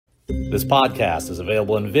This podcast is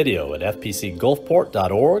available in video at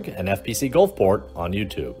fpcgulfport.org and FPC Gulfport on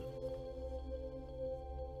YouTube.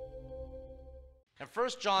 In 1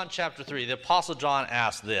 John chapter 3, the Apostle John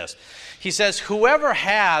asks this. He says, whoever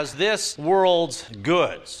has this world's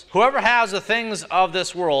goods, whoever has the things of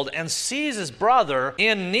this world and sees his brother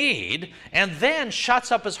in need and then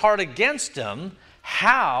shuts up his heart against him,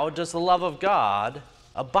 how does the love of God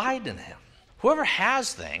abide in him? Whoever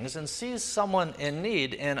has things and sees someone in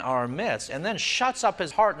need in our midst and then shuts up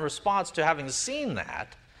his heart in response to having seen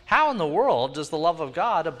that, how in the world does the love of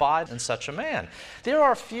God abide in such a man? There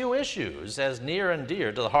are few issues as near and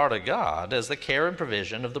dear to the heart of God as the care and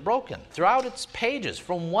provision of the broken. Throughout its pages,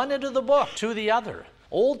 from one end of the book to the other,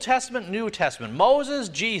 Old Testament, New Testament, Moses,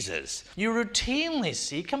 Jesus, you routinely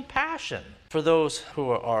see compassion for those who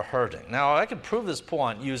are hurting. Now, I could prove this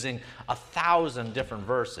point using 1,000 different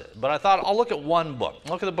verses, but I thought I'll look at one book.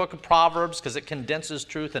 Look at the book of Proverbs because it condenses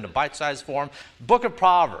truth into bite-sized form. Book of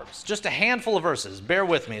Proverbs, just a handful of verses. Bear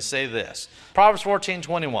with me, say this. Proverbs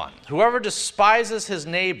 14:21. Whoever despises his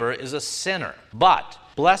neighbor is a sinner, but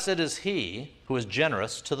blessed is he who is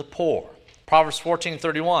generous to the poor. Proverbs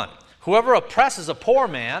 14:31. Whoever oppresses a poor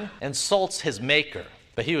man insults his maker,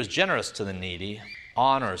 but he who is generous to the needy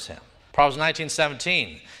honors him. Proverbs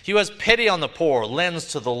 19:17, he who has pity on the poor lends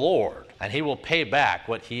to the Lord, and he will pay back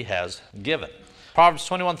what he has given. Proverbs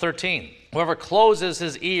 21:13, whoever closes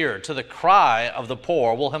his ear to the cry of the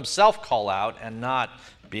poor will himself call out and not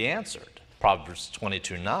be answered. Proverbs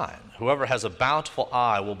 22:9, whoever has a bountiful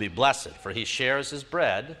eye will be blessed, for he shares his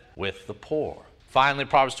bread with the poor. Finally,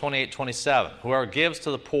 Proverbs 28:27, whoever gives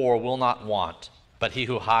to the poor will not want, but he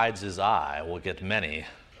who hides his eye will get many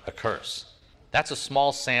a curse. That's a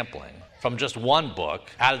small sampling from just one book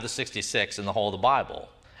out of the 66 in the whole of the Bible.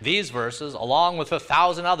 These verses, along with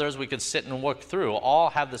 1,000 others we could sit and work through,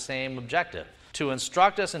 all have the same objective: to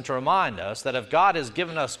instruct us and to remind us that if God has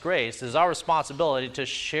given us grace, it is our responsibility to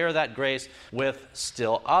share that grace with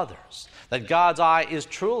still others. That God's eye is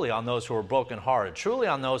truly on those who are brokenhearted, truly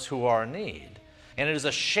on those who are in need. And it is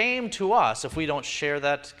a shame to us if we don't share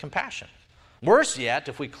that compassion. Worse yet,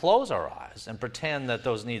 if we close our eyes and pretend that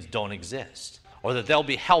those needs don't exist, or that they'll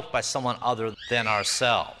be helped by someone other than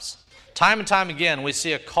ourselves. Time and time again, we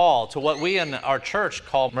see a call to what we in our church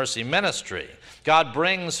call mercy ministry. God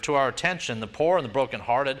brings to our attention the poor and the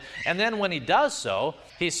brokenhearted, and then when he does so,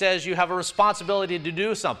 he says you have a responsibility to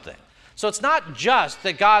do something. So it's not just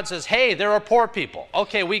that God says, hey, there are poor people.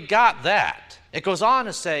 Okay, we got that. It goes on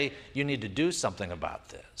to say you need to do something about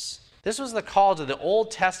this. This was the call to the Old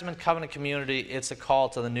Testament covenant community. It's a call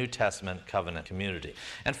to the New Testament covenant community.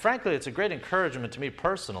 And frankly, it's a great encouragement to me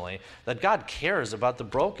personally that God cares about the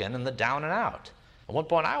broken and the down and out. At one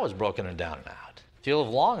point, I was broken and down and out. If you live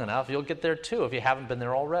long enough, you'll get there too if you haven't been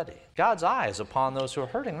there already. God's eye is upon those who are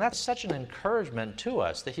hurting. That's such an encouragement to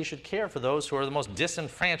us that he should care for those who are the most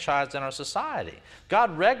disenfranchised in our society.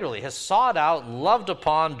 God regularly has sought out, loved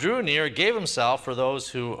upon, drew near, gave himself for those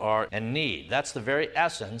who are in need. That's the very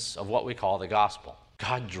essence of what we call the gospel.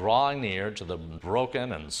 God drawing near to the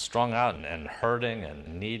broken and strung out and hurting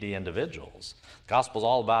and needy individuals. The gospel is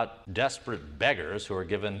all about desperate beggars who are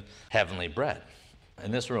given heavenly bread. In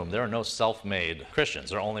this room, there are no self-made Christians.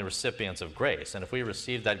 There are only recipients of grace. And if we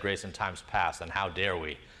received that grace in times past, then how dare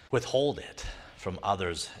we withhold it from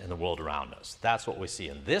others in the world around us? That's what we see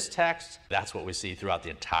in this text. That's what we see throughout the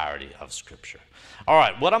entirety of Scripture. All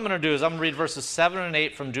right, what I'm going to do is I'm going to read verses 7 and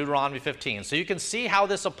 8 from Deuteronomy 15. So you can see how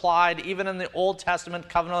this applied even in the Old Testament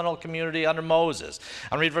covenantal community under Moses.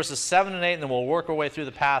 I'll read verses 7 and 8, and then we'll work our way through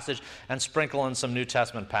the passage and sprinkle in some New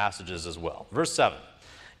Testament passages as well. Verse 7.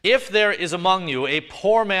 If there is among you a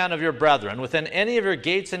poor man of your brethren within any of your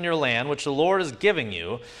gates in your land, which the Lord is giving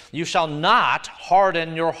you, you shall not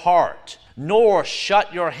harden your heart, nor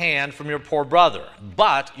shut your hand from your poor brother,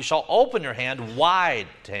 but you shall open your hand wide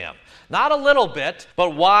to him. Not a little bit,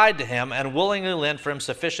 but wide to him, and willingly lend for him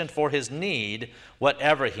sufficient for his need,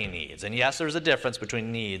 whatever he needs. And yes, there's a difference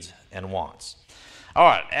between needs and wants. All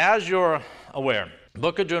right, as you're aware, the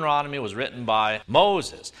book of Deuteronomy was written by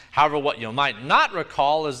Moses. However, what you might not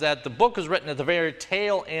recall is that the book was written at the very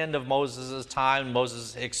tail end of Moses' time,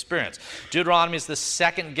 Moses' experience. Deuteronomy is the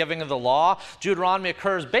second giving of the law. Deuteronomy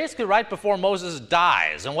occurs basically right before Moses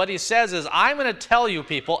dies. And what he says is, I'm going to tell you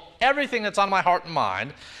people everything that's on my heart and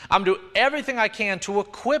mind. I'm going to do everything I can to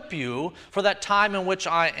equip you for that time in which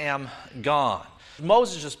I am gone.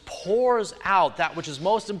 Moses just pours out that which is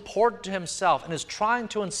most important to himself and is trying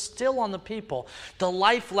to instill on the people the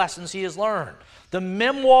life lessons he has learned. The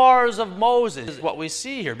memoirs of Moses is what we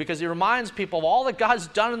see here, because he reminds people of all that God's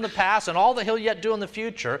done in the past and all that he'll yet do in the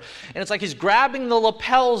future. And it's like he's grabbing the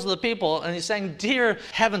lapels of the people and he's saying, dear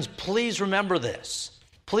heavens, please remember this.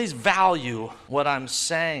 Please value what I'm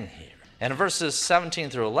saying here. And in verses 17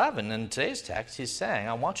 through 11 in today's text, he's saying,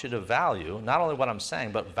 I want you to value not only what I'm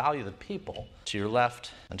saying, but value the people to your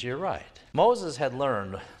left and to your right. Moses had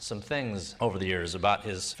learned some things over the years about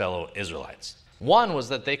his fellow Israelites. One was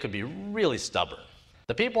that they could be really stubborn.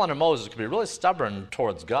 The people under Moses could be really stubborn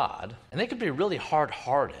towards God, and they could be really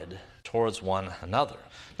hard-hearted towards one another.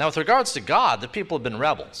 Now, with regards to God, the people have been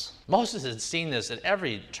rebels. Moses had seen this at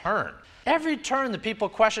every turn. Every turn, the people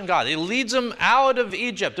question God. He leads them out of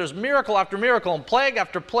Egypt. There's miracle after miracle and plague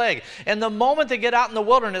after plague. And the moment they get out in the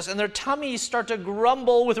wilderness and their tummies start to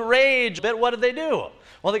grumble with rage, but what did they do?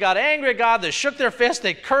 Well, they got angry at God. They shook their fists.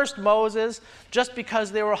 They cursed Moses just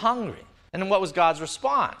because they were hungry. And then what was God's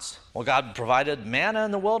response? Well, God provided manna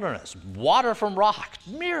in the wilderness, water from rock,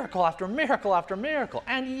 miracle after miracle after miracle.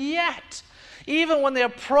 And yet, even when they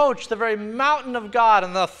approach the very mountain of God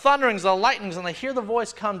and the thunderings, the lightnings, and they hear the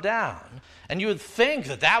voice come down, and you would think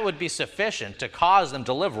that that would be sufficient to cause them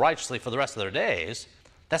to live righteously for the rest of their days,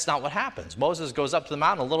 that's not what happens. Moses goes up to the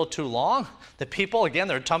mountain a little too long. The people, again,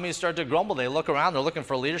 their tummies start to grumble. They look around. They're looking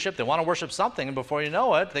for leadership. They want to worship something. And before you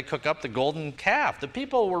know it, they cook up the golden calf. The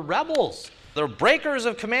people were rebels. They're breakers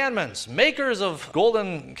of commandments, makers of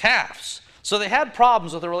golden calves. So they had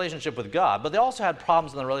problems with their relationship with God, but they also had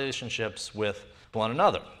problems in their relationships with one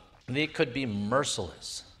another. They could be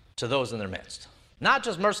merciless to those in their midst. Not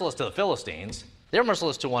just merciless to the Philistines. They were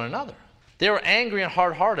merciless to one another. They were angry and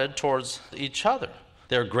hard-hearted towards each other.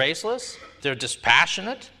 They're graceless. They're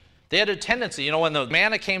dispassionate. They had a tendency, when the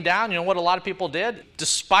manna came down, what a lot of people did?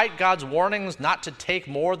 Despite God's warnings not to take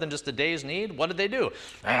more than just a day's need, what did they do?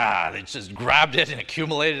 They just grabbed it and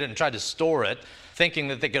accumulated it and tried to store it, thinking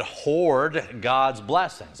that they could hoard God's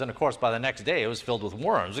blessings. And of course, by the next day, it was filled with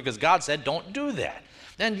worms because God said, don't do that.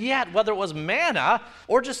 And yet, whether it was manna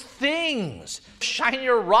or just things,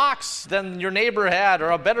 shinier rocks than your neighbor had,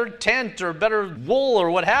 or a better tent, or better wool,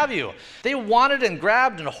 or what have you, they wanted and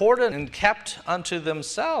grabbed and hoarded and kept unto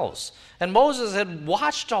themselves. And Moses had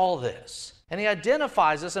watched all this. And he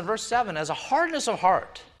identifies this in verse 7 as a hardness of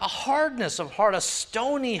heart, a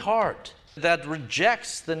stony heart that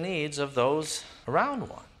rejects the needs of those around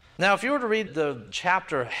one. Now, if you were to read the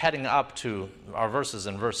chapter heading up to our verses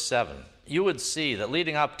in verse 7, you would see that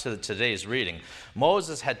leading up to today's reading,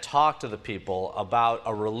 Moses had talked to the people about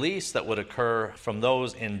a release that would occur from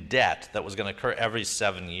those in debt that was going to occur every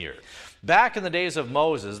 7 years. Back in the days of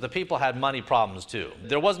Moses, the people had money problems too.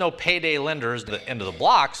 There was no payday lenders at the end of the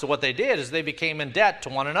block, so what they did is they became in debt to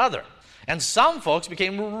one another. And some folks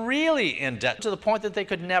became really in debt to the point that they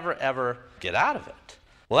could never, ever get out of it.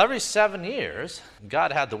 Well, every 7 years,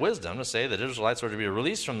 God had the wisdom to say that Israelites were to be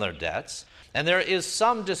released from their debts. And there is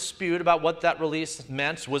some dispute about what that release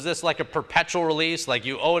meant. Was this like a perpetual release, like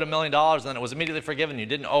you owed $1 million and then it was immediately forgiven, you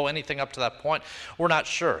didn't owe anything up to that point? We're not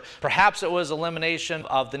sure. Perhaps it was elimination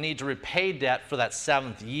of the need to repay debt for that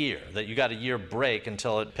 7th year, that you got a year break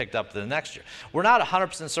until it picked up the next year. We're not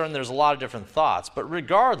 100% certain. There's a lot of different thoughts. But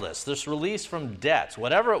regardless, this release from debts,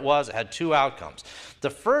 whatever it was, it had 2 outcomes. The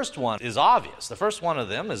first one is obvious. The first one of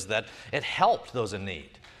them is that it helped those in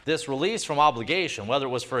need. This release from obligation, whether it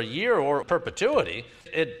was for a year or perpetuity,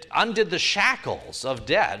 it undid the shackles of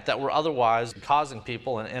debt that were otherwise causing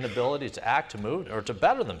people an inability to act, to move, or to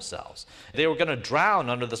better themselves. They were going to drown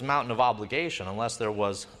under this mountain of obligation unless there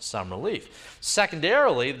was some relief.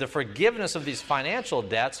 Secondarily, the forgiveness of these financial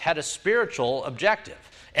debts had a spiritual objective.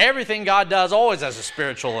 Everything God does always has a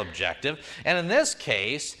spiritual objective. And in this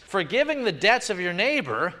case, forgiving the debts of your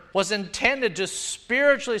neighbor was intended to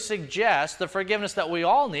spiritually suggest the forgiveness that we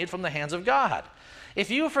all need from the hands of God. If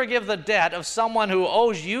you forgive the debt of someone who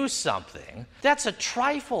owes you something, that's a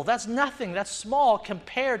trifle, that's nothing, that's small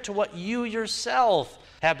compared to what you yourself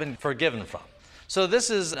have been forgiven from. So this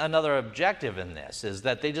is another objective in this, is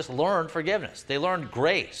that they just learned forgiveness. They learned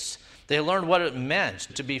grace. They learned what it meant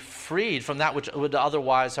to be freed from that which would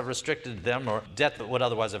otherwise have restricted them, or debt that would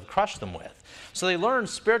otherwise have crushed them with. So they learned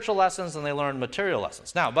spiritual lessons and they learned material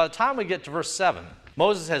lessons. Now, by the time we get to verse 7,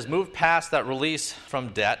 Moses has moved past that release from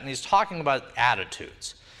debt, and he's talking about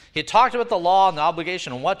attitudes. He talked about the law and the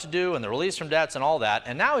obligation and what to do and the release from debts and all that,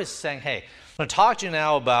 and now he's saying, hey, I'm going to talk to you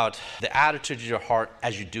now about the attitude of your heart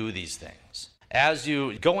as you do these things. As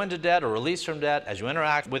you go into debt or release from debt, as you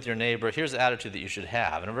interact with your neighbor, here's the attitude that you should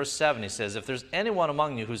have. And in verse 7 he says, if there's anyone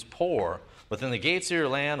among you who's poor, within the gates of your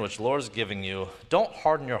land, which the Lord is giving you, don't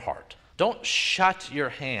harden your heart. Don't shut your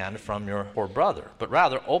hand from your poor brother, but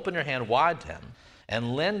rather open your hand wide to him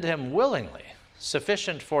and lend him willingly,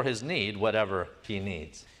 sufficient for his need, whatever he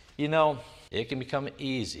needs. You know, it can become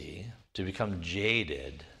easy to become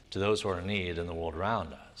jaded to those who are in need in the world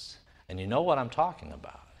around us. And you know what I'm talking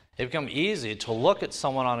about. It becomes easy to look at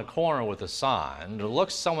someone on a corner with a sign, to look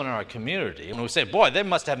at someone in our community, and we say, boy, they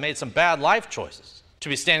must have made some bad life choices to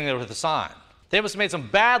be standing there with a sign. They must have made some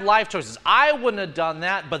bad life choices. I wouldn't have done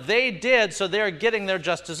that, but they did, so they're getting their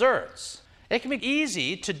just desserts. It can be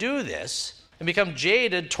easy to do this and become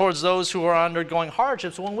jaded towards those who are undergoing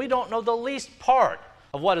hardships when we don't know the least part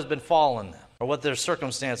of what has befallen them or what their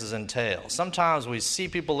circumstances entail. Sometimes we see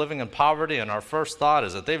people living in poverty, and our first thought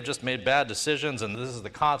is that they've just made bad decisions, and this is the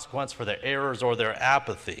consequence for their errors or their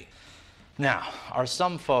apathy. Now, are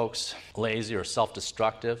some folks lazy or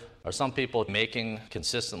self-destructive? Are some people making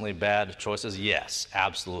consistently bad choices? Yes,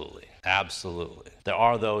 absolutely. Absolutely. There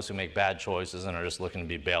are those who make bad choices and are just looking to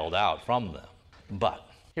be bailed out from them. But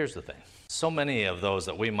here's the thing. So many of those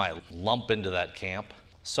that we might lump into that camp,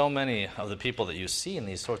 so many of the people that you see in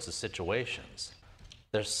these sorts of situations,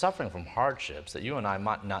 they're suffering from hardships that you and I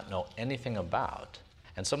might not know anything about.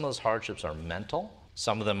 And some of those hardships are mental.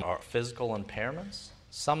 Some of them are physical impairments.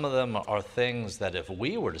 Some of them are things that if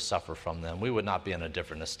we were to suffer from them, we would not be in a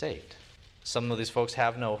different estate. Some of these folks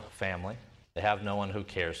have no family. They have no one who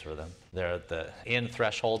cares for them. They're at the end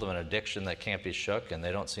threshold of an addiction that can't be shook, and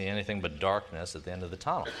they don't see anything but darkness at the end of the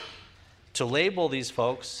tunnel. To label these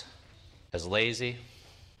folks as lazy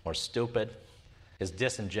or stupid is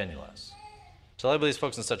disingenuous. To label these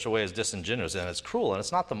folks in such a way is disingenuous, and it's cruel, and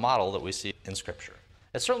it's not the model that we see in Scripture.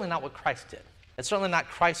 It's certainly not what Christ did. It's certainly not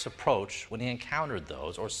Christ's approach when he encountered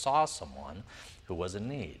those or saw someone who was in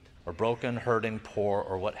need, or broken, hurting, poor,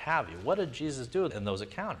 or what have you. What did Jesus do in those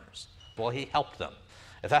encounters? Well, he helped them.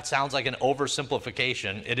 If that sounds like an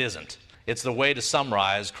oversimplification, it isn't. It's the way to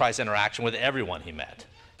summarize Christ's interaction with everyone he met.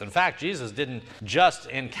 In fact, Jesus didn't just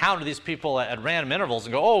encounter these people at random intervals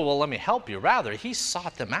and go, oh, well, let me help you. Rather, he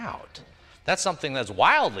sought them out. That's something that's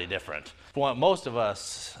wildly different from what most of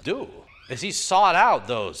us do. Is he sought out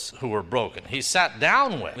those who were broken. He sat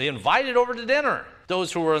down with, he invited over to dinner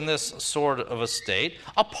those who were in this sort of a state,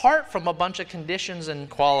 apart from a bunch of conditions and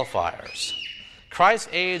qualifiers. Christ's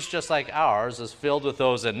age, just like ours, is filled with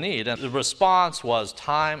those in need, and the response was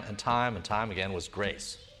time and time and time again was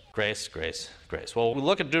grace. Grace, grace, grace. Well, we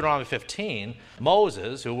look at Deuteronomy 15,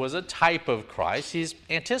 Moses, who was a type of Christ, he's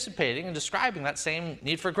anticipating and describing that same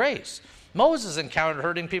need for grace. Moses encountered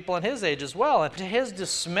hurting people in his age as well, and to his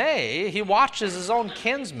dismay, he watched as his own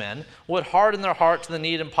kinsmen would harden their heart to the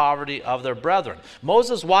need and poverty of their brethren.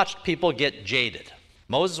 Moses watched people get jaded.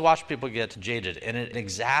 Moses watched people get jaded, and it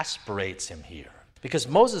exasperates him here. Because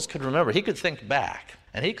Moses could remember, he could think back,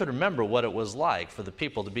 and he could remember what it was like for the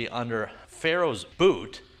people to be under Pharaoh's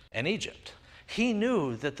boot in Egypt. He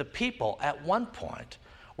knew that the people at one point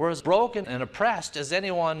were as broken and oppressed as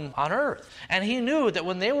anyone on earth. And he knew that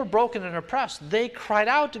when they were broken and oppressed, they cried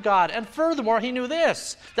out to God. And furthermore, he knew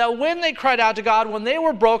this, that when they cried out to God, when they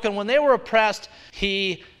were broken, when they were oppressed,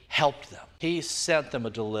 he helped them. He sent them a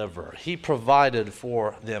deliverer. He provided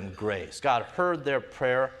for them grace. God heard their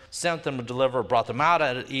prayer, sent them a deliverer, brought them out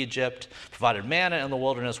of Egypt, provided manna in the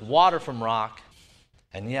wilderness, water from rock.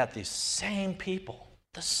 And yet these same people,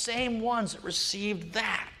 the same ones that received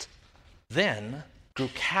that, then grew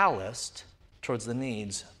calloused towards the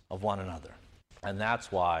needs of one another. And that's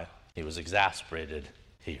why he was exasperated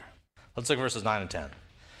here. Let's look at verses 9 and 10.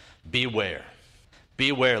 Beware.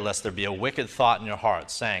 Beware lest there be a wicked thought in your heart,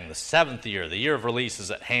 saying, the seventh year, the year of release is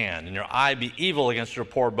at hand, and your eye be evil against your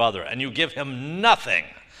poor brother, and you give him nothing.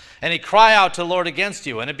 And he cry out to the Lord against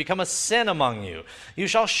you, and it become a sin among you. You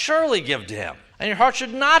shall surely give to him, and your heart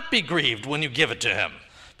should not be grieved when you give it to him.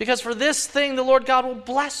 Because for this thing the Lord God will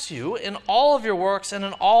bless you in all of your works and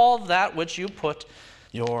in all of that which you put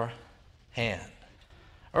your hand.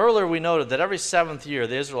 Earlier we noted that every seventh year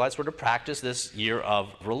the Israelites were to practice this year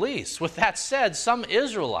of release. With that said, some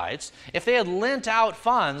Israelites, if they had lent out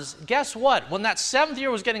funds, guess what? When that seventh year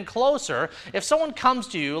was getting closer, if someone comes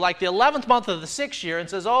to you like the 11th month of the sixth year and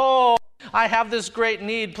says, oh, I have this great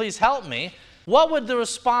need, please help me, what would the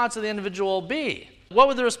response of the individual be? What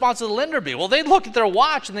would the response of the lender be? Well, they'd look at their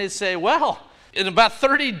watch and they'd say, well, in about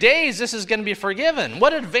 30 days, this is going to be forgiven.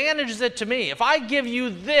 What advantage is it to me? If I give you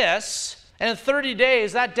this, and in 30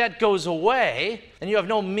 days that debt goes away, and you have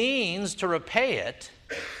no means to repay it,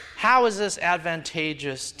 how is this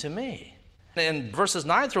advantageous to me? In verses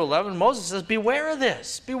 9 through 11, Moses says, beware of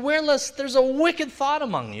this. Beware lest there's a wicked thought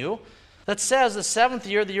among you, that says the seventh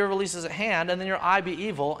year, the year of release is at hand, and then your eye be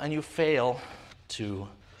evil, and you fail to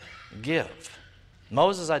give.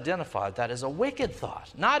 Moses identified that as a wicked thought,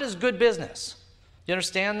 not as good business. You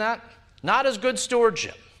understand that? Not as good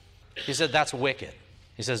stewardship. He said that's wicked.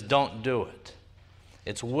 He says don't do it.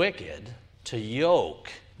 It's wicked to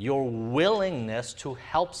yoke your willingness to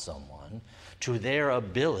help someone to their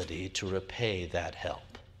ability to repay that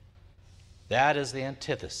help. That is the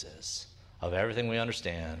antithesis of everything we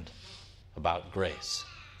understand about grace.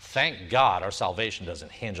 Thank God our salvation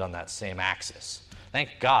doesn't hinge on that same axis. Thank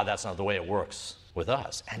God that's not the way it works with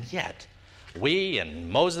us. And yet, we, in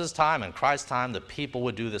Moses' time and Christ's time, the people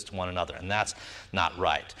would do this to one another, and that's not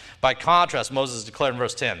right. By contrast, Moses declared in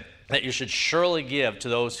verse 10 that you should surely give to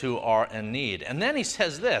those who are in need. And then he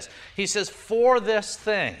says this. He says, for this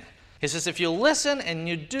thing. He says, if you listen and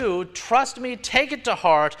you do, trust me, take it to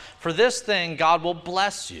heart, for this thing God will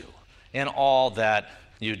bless you in all that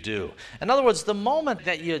you do. In other words, the moment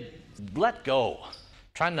that you let go,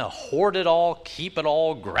 trying to hoard it all, keep it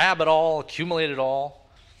all, grab it all, accumulate it all,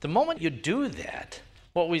 the moment you do that,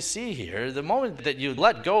 what we see here, the moment that you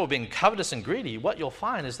let go of being covetous and greedy, what you'll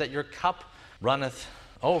find is that your cup runneth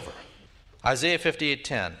over. Isaiah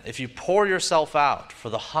 58:10, if you pour yourself out for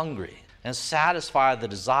the hungry and satisfy the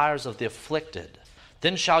desires of the afflicted,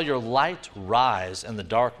 then shall your light rise in the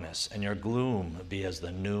darkness and your gloom be as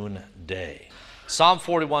the noonday. Psalm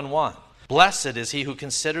 41:1, blessed is he who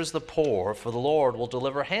considers the poor, for the Lord will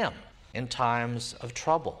deliver him in times of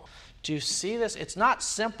trouble. Do you see this? It's not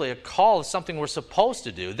simply a call of something we're supposed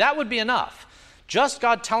to do. That would be enough. Just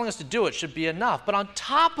God telling us to do it should be enough. But on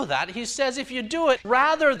top of that, he says if you do it,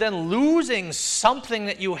 rather than losing something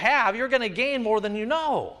that you have, you're going to gain more than you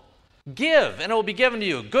know. Give, and it will be given to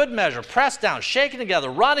you. Good measure, pressed down, shaken together,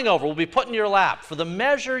 running over, will be put in your lap. For the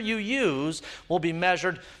measure you use will be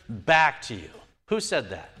measured back to you. Who said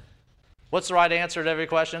that? What's the right answer to every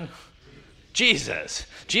question? Jesus.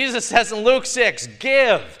 Jesus says in Luke 6,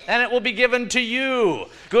 give, and it will be given to you.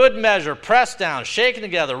 Good measure, pressed down, shaken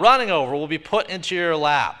together, running over, will be put into your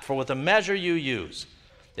lap. For with the measure you use,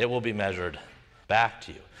 it will be measured back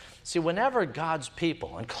to you. See, whenever God's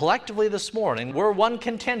people, and collectively this morning, we're one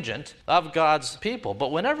contingent of God's people,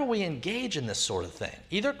 but whenever we engage in this sort of thing,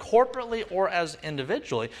 either corporately or as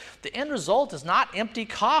individually, the end result is not empty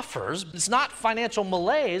coffers, it's not financial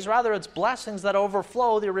malaise, rather it's blessings that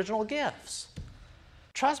overflow the original gifts.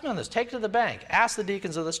 Trust me on this. Take it to the bank. Ask the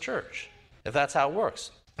deacons of this church if that's how it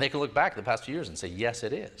works. They can look back at the past few years and say, yes,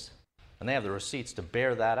 it is. And they have the receipts to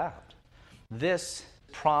bear that out. This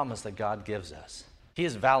promise that God gives us, he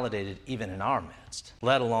is validated even in our midst,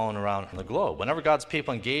 let alone around the globe. Whenever God's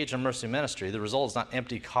people engage in mercy ministry, the result is not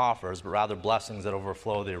empty coffers, but rather blessings that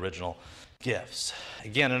overflow the original gifts.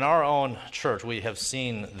 Again, in our own church, we have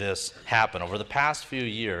seen this happen. Over the past few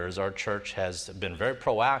years, our church has been very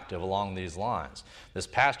proactive along these lines. This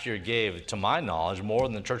past year gave, to my knowledge, more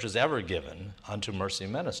than the church has ever given unto mercy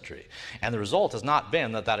ministry. And the result has not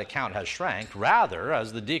been that that account has shrank. Rather,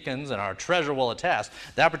 as the deacons and our treasurer will attest,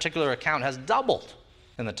 that particular account has doubled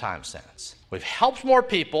in the time since. We've helped more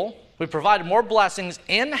people. We've provided more blessings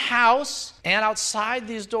in-house and outside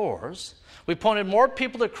these doors. We pointed more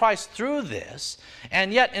people to Christ through this,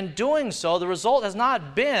 and yet in doing so, the result has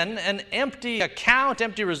not been an empty account,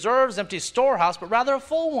 empty reserves, empty storehouse, but rather a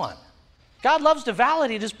full one. God loves to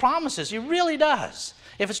validate his promises. He really does.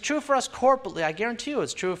 If it's true for us corporately, I guarantee you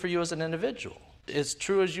it's true for you as an individual. It's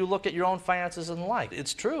true as you look at your own finances and the like.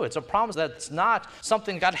 It's true. It's a promise that's not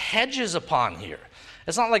something God hedges upon here.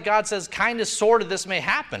 It's not like God says, kind of, sort of, this may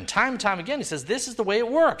happen. Time and time again, he says, this is the way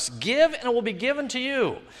it works. Give, and it will be given to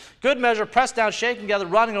you. Good measure, pressed down, shaken together,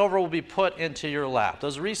 running over, will be put into your lap.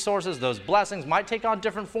 Those resources, those blessings might take on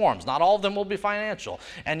different forms. Not all of them will be financial.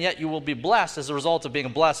 And yet you will be blessed as a result of being a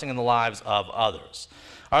blessing in the lives of others.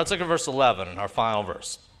 All right, let's look at verse 11, our final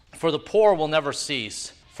verse. For the poor will never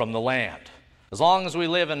cease from the land. As long as we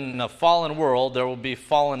live in a fallen world, there will be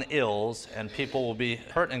fallen ills, and people will be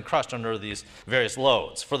hurt and crushed under these various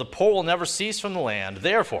loads. For the poor will never cease from the land.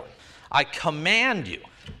 Therefore, I command you,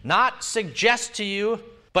 not suggest to you,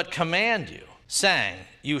 but command you, saying,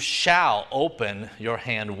 you shall open your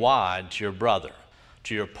hand wide to your brother,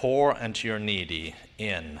 to your poor and to your needy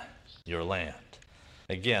in your land.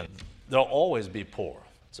 Again, there'll always be poor.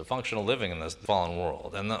 It's a function of living in this fallen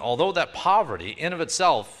world. And although that poverty in of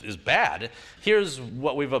itself is bad, here's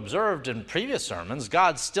what we've observed in previous sermons.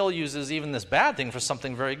 God still uses even this bad thing for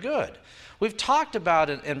something very good. We've talked about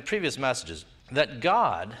it in previous messages that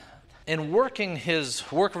God, in working his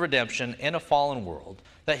work of redemption in a fallen world,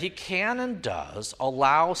 that he can and does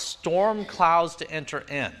allow storm clouds to enter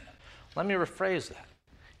in. Let me rephrase that.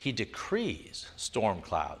 He decrees storm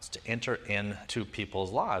clouds to enter into people's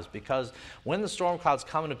lives, because when the storm clouds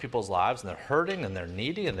come into people's lives and they're hurting and they're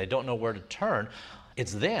needy and they don't know where to turn,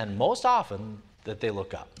 it's then most often that they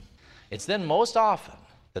look up. It's then most often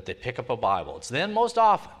that they pick up a Bible. It's then most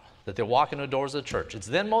often that they walk into the doors of the church. It's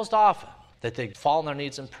then most often that they fall on their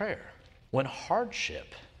knees in prayer, when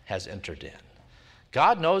hardship has entered in.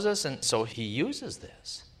 God knows us, and so he uses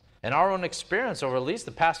this. In our own experience over at least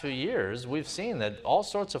the past few years, we've seen that all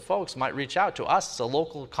sorts of folks might reach out to us as a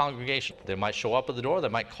local congregation. They might show up at the door, they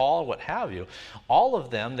might call, what have you. All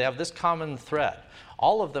of them, they have this common thread.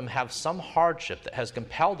 All of them have some hardship that has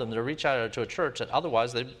compelled them to reach out to a church that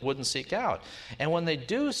otherwise they wouldn't seek out. And when they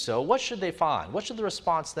do so, what should they find? What should the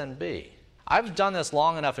response then be? I've done this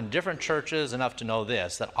long enough in different churches enough to know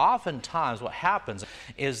this, that oftentimes what happens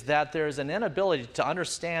is that there's an inability to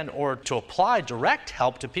understand or to apply direct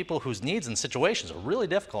help to people whose needs and situations are really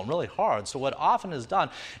difficult and really hard. So what often is done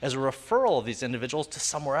is a referral of these individuals to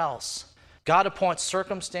somewhere else. God appoints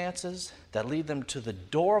circumstances that lead them to the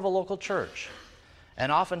door of a local church.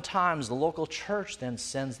 And oftentimes the local church then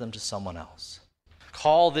sends them to someone else.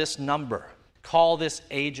 Call this number. Call this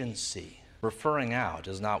agency. Referring out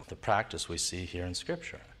is not the practice we see here in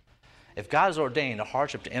Scripture. If God has ordained a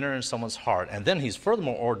hardship to enter into someone's heart, and then he's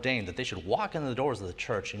furthermore ordained that they should walk into the doors of the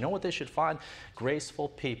church, you know what they should find? Graceful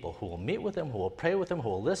people who will meet with them, who will pray with them, who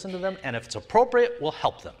will listen to them, and if it's appropriate, will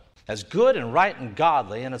help them. That's good and right and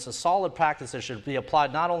godly, and it's a solid practice that should be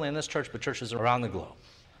applied not only in this church, but churches around the globe.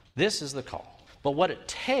 This is the call. But what it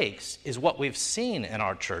takes is what we've seen in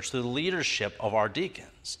our church through the leadership of our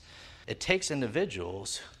deacons. It takes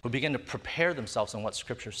individuals who begin to prepare themselves on what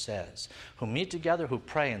Scripture says, who meet together, who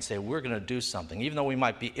pray and say, we're going to do something. Even though we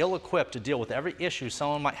might be ill-equipped to deal with every issue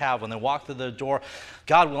someone might have when they walk through the door,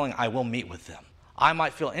 God willing, I will meet with them. I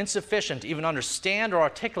might feel insufficient to even understand or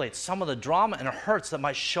articulate some of the drama and hurts that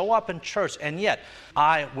might show up in church, and yet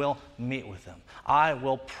I will meet with them. I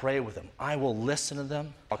will pray with them. I will listen to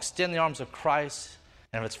them. I'll extend the arms of Christ,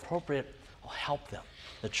 and if it's appropriate, I'll help them.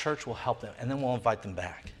 The church will help them, and then we'll invite them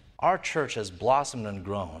back. Our church has blossomed and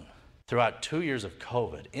grown throughout 2 years of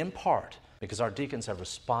COVID, in part because our deacons have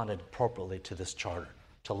responded appropriately to this charter,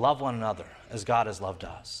 to love one another as God has loved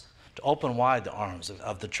us, to open wide the arms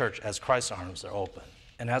of the church as Christ's arms are open.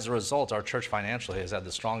 And as a result, our church financially has had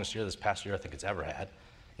the strongest year this past year I think it's ever had,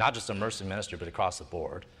 not just in mercy ministry, but across the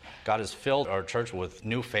board. God has filled our church with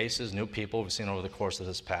new faces, new people we've seen over the course of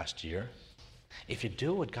this past year. If you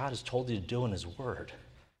do what God has told you to do in His Word,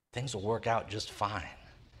 things will work out just fine.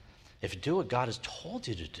 If you do what God has told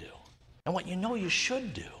you to do, and what you know you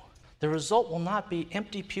should do, the result will not be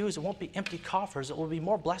empty pews, it won't be empty coffers, it will be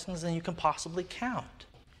more blessings than you can possibly count.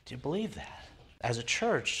 Do you believe that? As a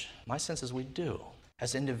church, my sense is we do.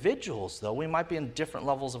 As individuals, though, we might be in different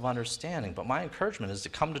levels of understanding, but my encouragement is to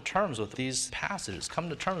come to terms with these passages, come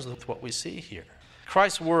to terms with what we see here.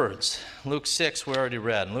 Christ's words, Luke 6 we already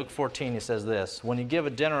read. In Luke 14 he says this, when you give a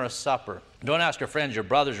dinner or a supper, don't ask your friends, your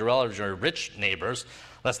brothers, your relatives, your rich neighbors,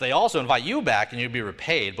 lest they also invite you back and you be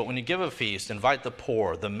repaid. But when you give a feast, invite the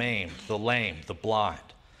poor, the maimed, the lame, the blind,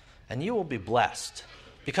 and you will be blessed,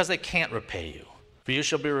 because they can't repay you. For you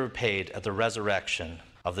shall be repaid at the resurrection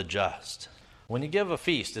of the just. When you give a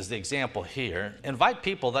feast, as the example here, invite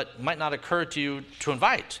people that might not occur to you to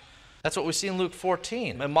invite. That's what we see in Luke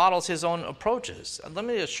 14. It models his own approaches. And let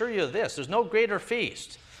me assure you of this. There's no greater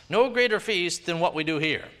feast than what we do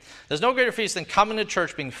here. There's no greater feast than coming to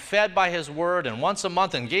church, being fed by His Word, and once a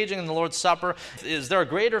month engaging in the Lord's Supper. Is there a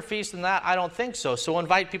greater feast than that? I don't think so. So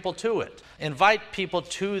invite people to it. Invite people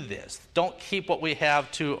to this. Don't keep what we have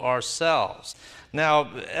to ourselves.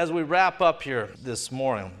 Now, as we wrap up here this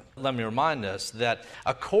morning, let me remind us that,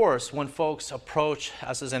 of course, when folks approach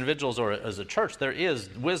us as individuals or as a church, there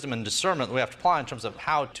is wisdom and discernment that we have to apply in terms of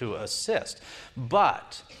how to assist.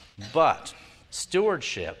 But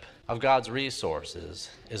stewardship of God's resources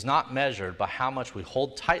is not measured by how much we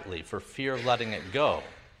hold tightly for fear of letting it go.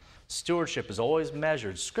 Stewardship is always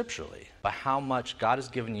measured scripturally by how much God has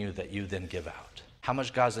given you that you then give out. How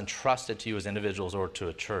much God has entrusted to you as individuals or to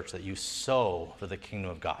a church that you sow for the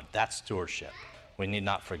kingdom of God. That's stewardship. We need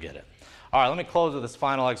not forget it. All right, let me close with this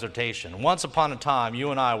final exhortation. Once upon a time,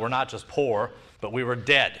 you and I were not just poor, but we were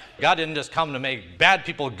dead. God didn't just come to make bad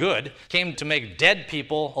people good. He came to make dead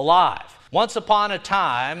people alive. Once upon a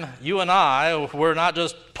time, you and I were not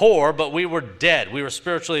just poor, but we were dead. We were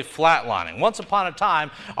spiritually flatlining. Once upon a time,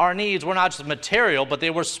 our needs were not just material, but they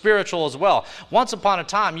were spiritual as well. Once upon a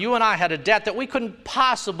time, you and I had a debt that we couldn't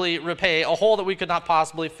possibly repay, a hole that we could not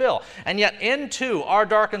possibly fill. And yet into our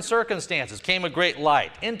darkened circumstances came a great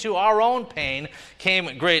light. Into our own pain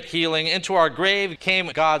came great healing. Into our grave came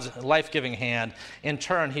God's life-giving hand. In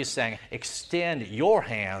turn, he's saying, extend your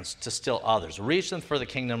hands to still others. Reach them for the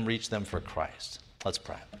kingdom, reach them for Christ. Let's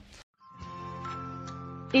pray.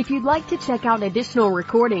 If you'd like to check out additional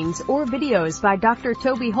recordings or videos by Dr.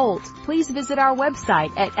 Toby Holt, please visit our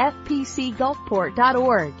website at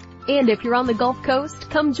fpcgulfport.org. And if you're on the Gulf Coast,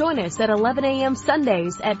 come join us at 11 a.m.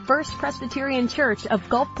 Sundays at First Presbyterian Church of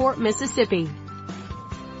Gulfport, Mississippi.